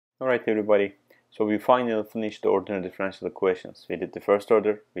Alright everybody, so we finally finished the ordinary differential equations. We did the first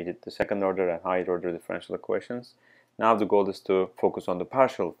order, we did the second order and higher order differential equations. Now the goal is to focus on the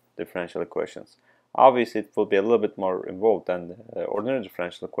partial differential equations. Obviously it will be a little bit more involved than the ordinary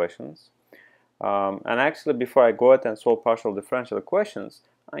differential equations. And actually before I go ahead and solve partial differential equations,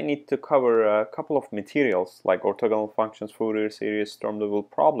 I need to cover a couple of materials like orthogonal functions, Fourier series, Sturm-Liouville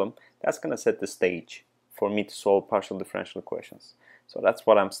problem. That's going to set the stage for me to solve partial differential equations. So that's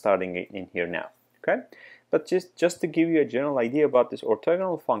what I'm starting in here now. Okay, but just to give you a general idea about these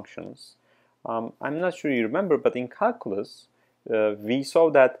orthogonal functions, I'm not sure you remember, but in calculus we saw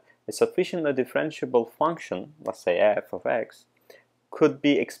that a sufficiently differentiable function, let's say f of x, could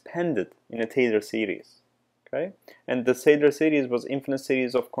be expanded in a Taylor series. Okay, and the Taylor series was infinite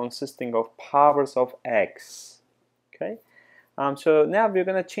series of consisting of powers of x. Okay, so now we're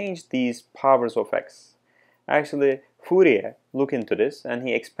going to change these powers of x. Actually, Fourier looked into this and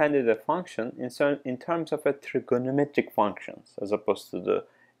he expanded the function in terms of a trigonometric functions as opposed to the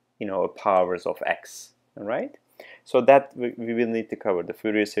powers of x. All right, so that we will need to cover the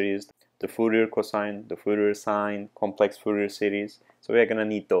Fourier series, the Fourier cosine, the Fourier sine, complex Fourier series. So we're gonna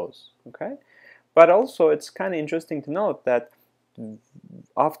need those. Okay, but also it's kind of interesting to note that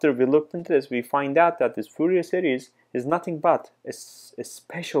after we looked into this, we find out that this Fourier series is nothing but a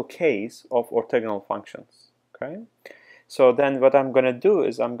special case of orthogonal functions. Okay, so then what I'm going to do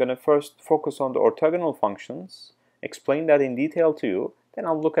is I'm going to first focus on the orthogonal functions, explain that in detail to you, then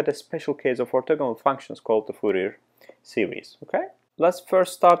I'll look at a special case of orthogonal functions called the Fourier series. Okay, let's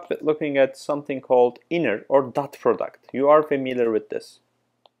first start with looking at something called inner or dot product. You are familiar with this.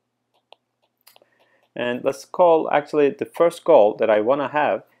 And let's call, actually the first goal that I want to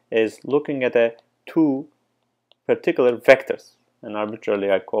have is looking at two particular vectors, and arbitrarily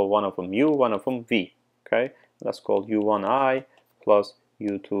I call one of them u, one of them v. Okay, that's called u1i plus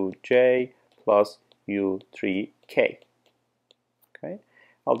u2j plus u3k. Okay,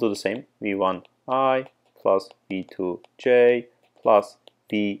 I'll do the same, v1i plus v2j plus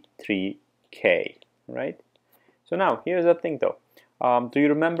v3k. Right, so now here's the thing though, do you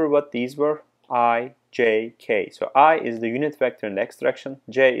remember what these were? I, j, k. So I is the unit vector in the x direction,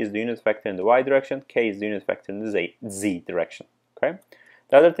 j is the unit vector in the y direction, k is the unit vector in the z direction. Okay,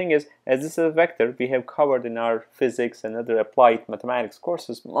 the other thing is, as this is a vector, we have covered in our physics and other applied mathematics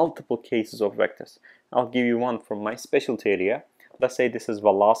courses multiple cases of vectors. I'll give you one from my specialty area. Let's say this is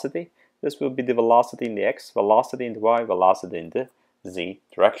velocity. This will be the velocity in the x, velocity in the y, velocity in the z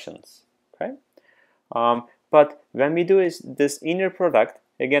directions. Okay, but when we do this inner product,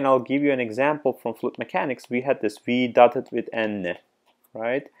 again, I'll give you an example from fluid mechanics. We had this v dotted with n,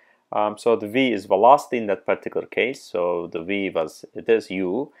 right? So the v is velocity in that particular case. So the v was, it is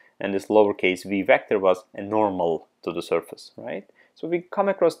u, and this lowercase v vector was a normal to the surface, right? So we come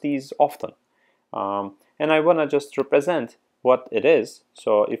across these often. And I want to just represent what it is.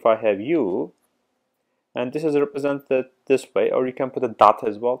 So if I have u, and this is represented this way, or you can put a dot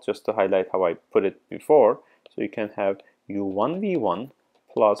as well, just to highlight how I put it before. So you can have u1v1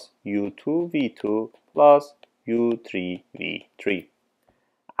 plus u2v2 plus u3v3.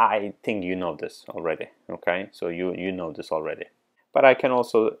 I think you know this already, okay? So you know this already. But I can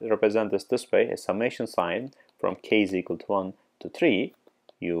also represent this way, a summation sign from k is equal to 1 to 3,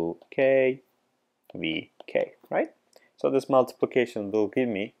 uk, vk, right? So this multiplication will give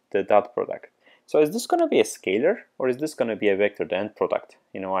me the dot product. So is this going to be a scalar or is this going to be a vector, the end product?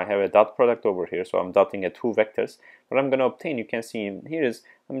 You know, I have a dot product over here, so I'm dotting at two vectors. What I'm going to obtain, you can see here is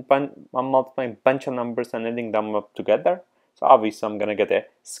I'm multiplying a bunch of numbers and adding them up together. So obviously I'm going to get a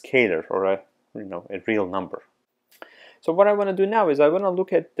scalar or a real number. So what I want to do now is I want to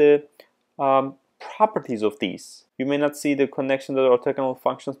look at the properties of these. You may not see the connection to the orthogonal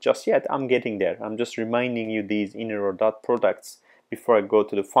functions just yet. I'm getting there. I'm just reminding you these inner or dot products before I go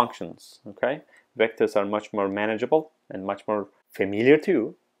to the functions. Okay, vectors are much more manageable and much more familiar to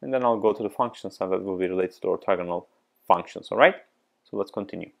you, and then I'll go to the functions and that will be related to orthogonal functions. All right, so let's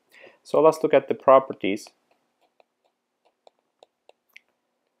continue. So let's look at the properties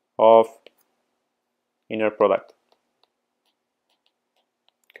of inner product.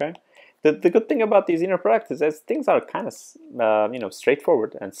 Okay, the good thing about these inner products is as things are kind of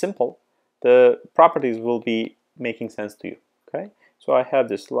straightforward and simple, the properties will be making sense to you. Okay, so I have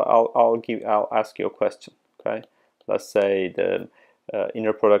this. I'll ask you a question. Okay, let's say the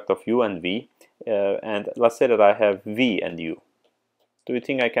inner product of u and v, and let's say that I have v and u. Do you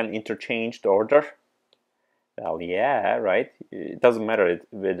think I can interchange the order? Well, yeah, right. It doesn't matter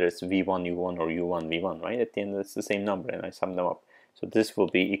whether it's v1 u1 or u1 v1, right? At the end, it's the same number, and I sum them up. So this will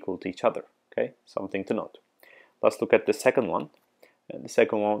be equal to each other. Okay, something to note. Let's look at the second one. And the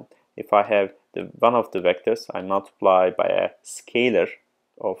second one, if I have one of the vectors, I multiply by a scalar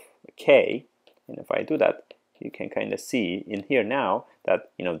of k, and if I do that, you can kind of see in here now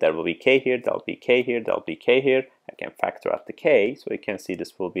that there will be k here, there'll be k here, there'll be k here. I can factor out the k, so you can see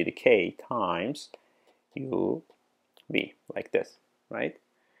this will be the k times u v, like this, right?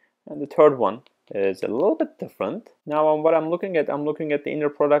 And the third one is a little bit different. Now what I'm looking at the inner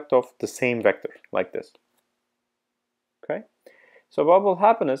product of the same vector, like this. Okay, so what will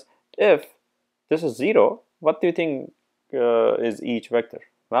happen is, if this is 0, what do you think is each vector?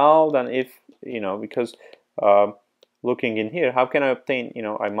 Well, then if, because looking in here, how can I obtain,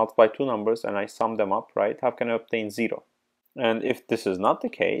 I multiply two numbers and I sum them up, right? How can I obtain 0? And if this is not the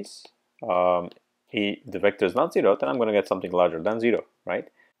case, the vector is not 0, then I'm going to get something larger than 0, right?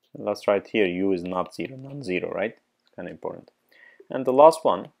 And let's write here, u is not 0, non-zero, right? It's kind of important. And the last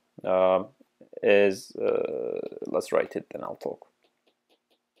one is, let's write it, then I'll talk.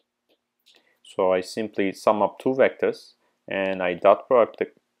 So I simply sum up two vectors, and I dot product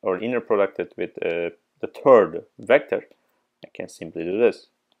it, or inner product it with the third vector. I can simply do this: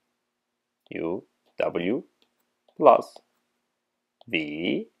 u w plus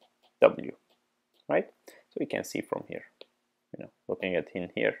v w, right? So you can see from here, looking at in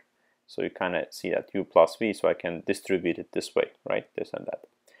here. So you kind of see that u plus v, so I can distribute it this way, right? This and that.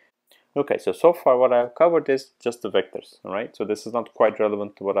 Okay, so far what I've covered is just the vectors, all right? So this is not quite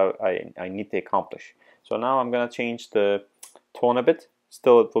relevant to what I need to accomplish. So now I'm going to change the tone a bit.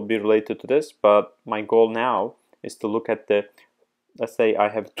 Still, it will be related to this, but my goal now is to look at the, let's say I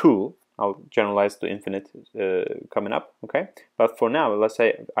have two, I'll generalize to infinite coming up, okay? But for now, let's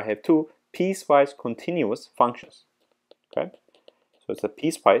say I have two piecewise continuous functions, okay? So it's a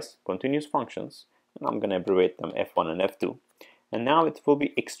piecewise continuous functions, and I'm going to abbreviate them f1 and f2. And now it will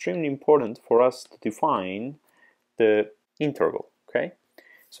be extremely important for us to define the interval, okay?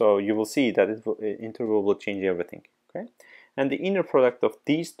 So you will see that interval will change everything, okay? And the inner product of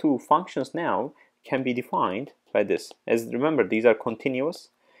these two functions now can be defined by this. As remember, these are continuous.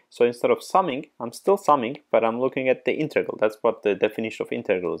 So instead of summing, I'm still summing, but I'm looking at the integral. That's what the definition of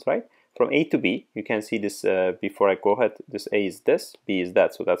integral is, right? From a to b, you can see this before I go ahead. This a is this, b is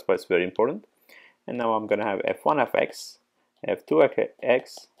that, so that's why it's very important. And now I'm going to have f1 of x, f2 of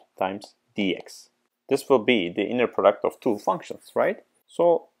x times dx. This will be the inner product of two functions, right?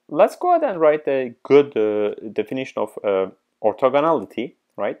 So let's go ahead and write a good definition of orthogonality,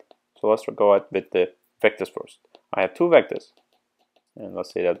 right? So let's go ahead with the vectors first. I have two vectors, and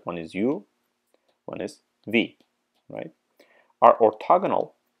let's say that one is u, one is v, right? Are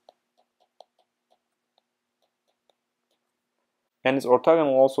orthogonal, and this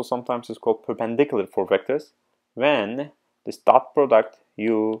orthogonal also sometimes is called perpendicular for vectors when this dot product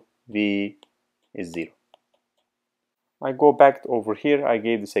u v is 0. I go back over here, I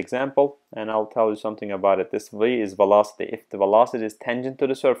gave this example, and I'll tell you something about it. This v is velocity. If the velocity is tangent to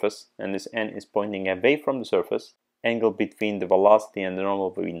the surface and this n is pointing away from the surface, angle between the velocity and the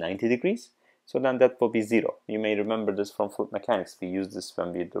normal will be 90 degrees, so then that will be 0. You may remember this from fluid mechanics. We used this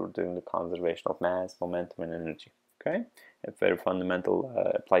when we were doing the conservation of mass, momentum, and energy. Okay, a very fundamental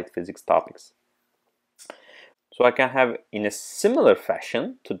applied physics topics. So I can have, in a similar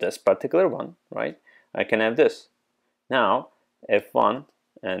fashion to this particular one, right? I can have this. Now, f1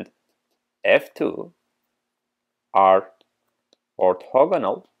 and f2 are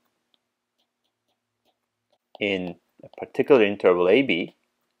orthogonal in a particular interval ab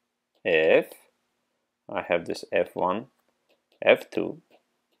if I have this f1, f2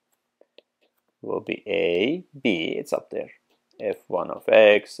 will be a, b, it's up there, f1 of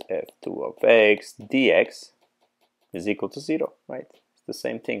x, f2 of x, dx is equal to 0, right? It's the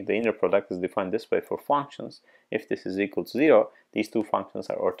same thing. The inner product is defined this way for functions. If this is equal to 0, these two functions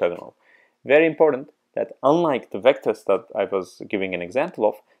are orthogonal. Very important that unlike the vectors that I was giving an example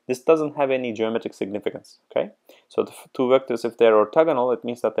of, this doesn't have any geometric significance, okay? So the two vectors, if they're orthogonal, it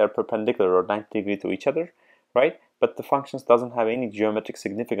means that they're perpendicular or 90 degrees to each other, right? But the functions doesn't have any geometric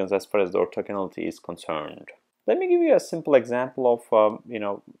significance as far as the orthogonality is concerned. Let me give you a simple example of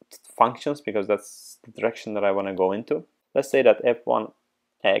functions, because that's the direction that I want to go into. Let's say that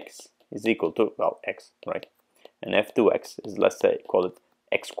f1x is equal to, well, x, right? And f2x is, let's say, call it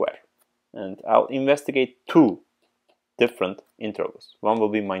x squared. And I'll investigate two different intervals. One will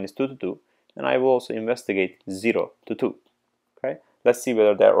be -2 to 2, and I will also investigate 0 to 2. Okay? Let's see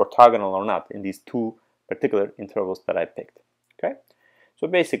whether they're orthogonal or not in these two particular intervals that I picked. Okay? So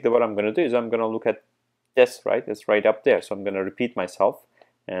basically what I'm going to do is I'm going to look at this, right? It's right up there. So I'm going to repeat myself,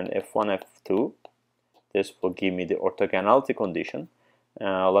 and f1, f2, this will give me the orthogonality condition.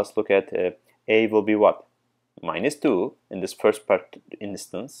 Let's look at a will be what? minus 2 in this first part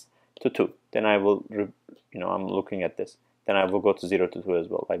instance to 2. Then I will, I'm looking at this. Then I will go to 0 to 2 as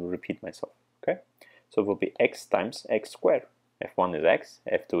well. I will repeat myself. Okay? So it will be x times x squared. f1 is x,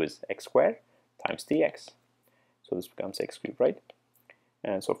 f2 is x squared times dx. So this becomes x cubed, right?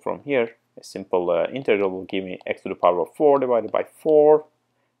 And so from here, a simple integral will give me x to the power of 4 divided by 4.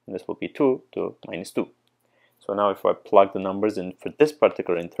 And this will be 2 to minus 2. So now if I plug the numbers in for this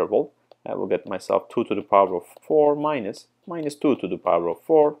particular interval, I will get myself 2 to the power of 4 minus 2 to the power of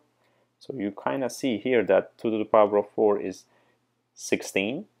 4. So you kind of see here that 2 to the power of 4 is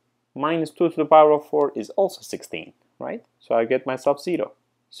 16. Minus 2 to the power of 4 is also 16, right? So I get myself 0.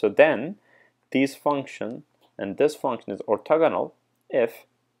 So then this function and this function is orthogonal if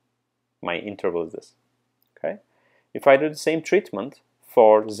my interval is this. Okay? If I do the same treatment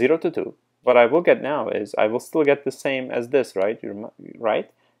for 0 to 2, what I will get now is I will still get the same as this, right?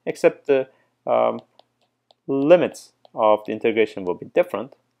 Right? Except the limits of the integration will be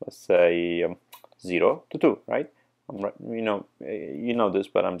different. Let's say 0 to 2, right? You know this,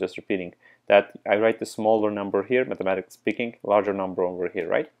 but I'm just repeating that I write the smaller number here, mathematically speaking, larger number over here,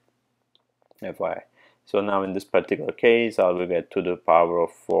 right? FYI. So now in this particular case, I will get 2 to the power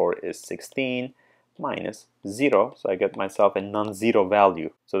of 4 is 16 minus 0. So I get myself a non-zero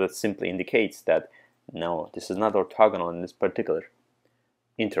value. So that simply indicates that no, this is not orthogonal in this particular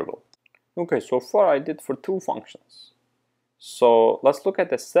interval. Okay, so far I did for 2 functions. So let's look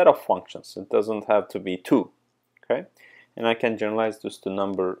at a set of functions. It doesn't have to be 2. Okay, and I can generalize this to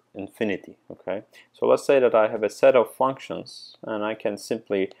number infinity. Okay, so let's say that I have a set of functions and I can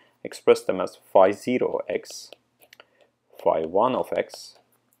simply express them as phi 0 x, phi 1 of x,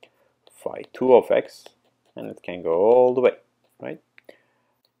 phi 2 of x, and it can go all the way, right?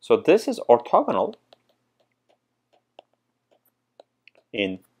 So this is orthogonal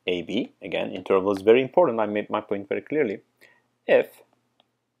in AB. Again, interval is very important. I made my point very clearly. If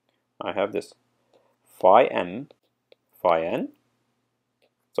I have this phi m, phi n,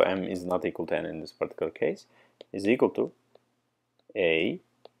 so m is not equal to n in this particular case, is equal to a,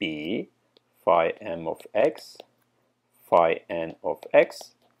 b, phi m of x, phi n of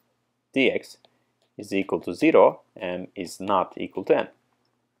x, dx is equal to 0, m is not equal to n.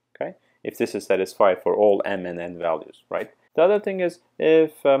 Okay, if this is satisfied for all m and n values, right? The other thing is,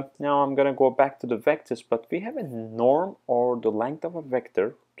 if now I'm gonna go back to the vectors, but we have a norm or the length of a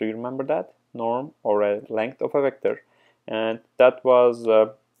vector. Do you remember that? Norm or a length of a vector, and that was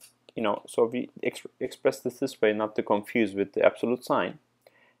so we express this way, not to confuse with the absolute sign.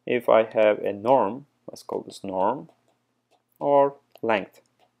 If I have a norm, let's call this norm or length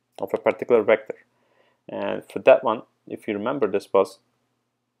of a particular vector, and for that one, if you remember, this was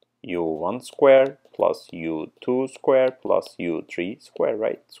u1 square plus u2 square plus u3 square,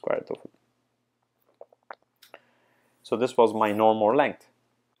 right? Square root of it. So this was my norm or length.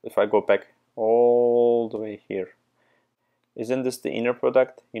 If I go back all the way here, isn't this the inner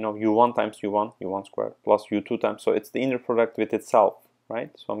product? U1 times u1 squared plus u2 times, so it's the inner product with itself,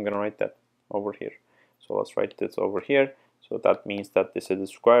 right? So I'm gonna write that over here. So let's write this over here. So that means that this is the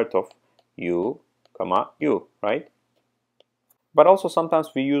square root of u comma u, right? But also sometimes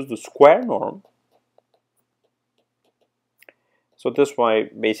we use the square norm. So this way,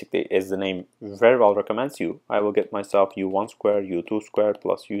 basically, as the name very well recommends you, I will get myself u1 square, u2 square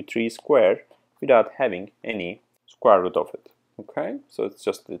plus u3 square without having any square root of it. Okay, so it's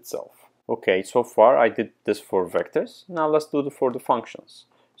just itself. Okay, so far I did this for vectors. Now let's do it for the functions.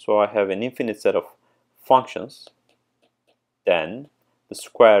 So I have an infinite set of functions. Then the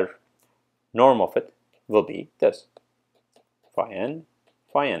square norm of it will be this. Phi n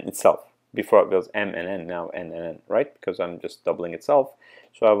itself. Before it was m and n, now n and n, right? Because I'm just doubling itself.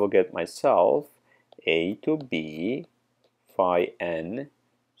 So I will get myself a to b phi n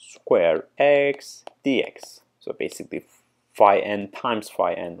square x dx. So basically phi n times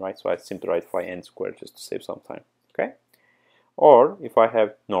phi n, right? So I simply write phi n squared just to save some time, okay? Or if I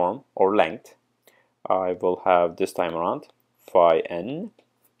have norm or length, I will have this time around phi n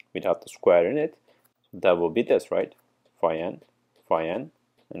without the square in it. That will be this, right? Phi n,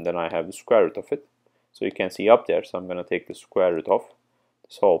 and then I have the square root of it. So you can see up there, so I'm going to take the square root of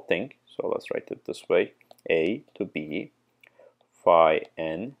this whole thing. So let's write it this way. A to b phi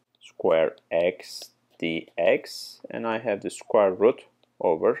n square x dx, and I have the square root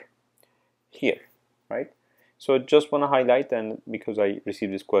over here, right? So just want to highlight, and because I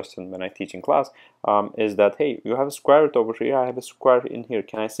received this question when I teach in class, is that, hey, you have a square root over here, I have a square in here.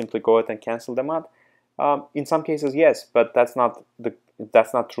 Can I simply go ahead and cancel them out? In some cases, yes, but that's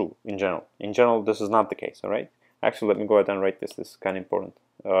not true in general. In general, this is not the case. All right. Actually, let me go ahead and write this. This is kind of important.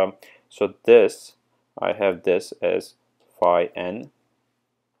 So this I have this as phi n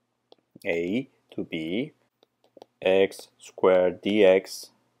a to b x squared dx.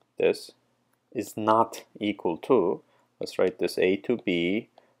 This is not equal to, let's write this a to b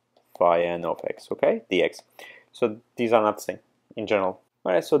phi n of x, okay, dx. So these are not the same in general.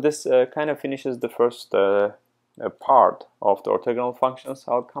 Alright, so this kind of finishes the first part of the orthogonal functions.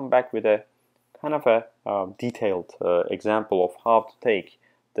 I'll come back with a kind of a detailed example of how to take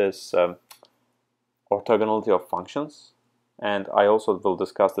this orthogonality of functions, and I also will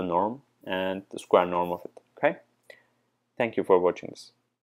discuss the norm and the square norm of it. Okay, thank you for watching this.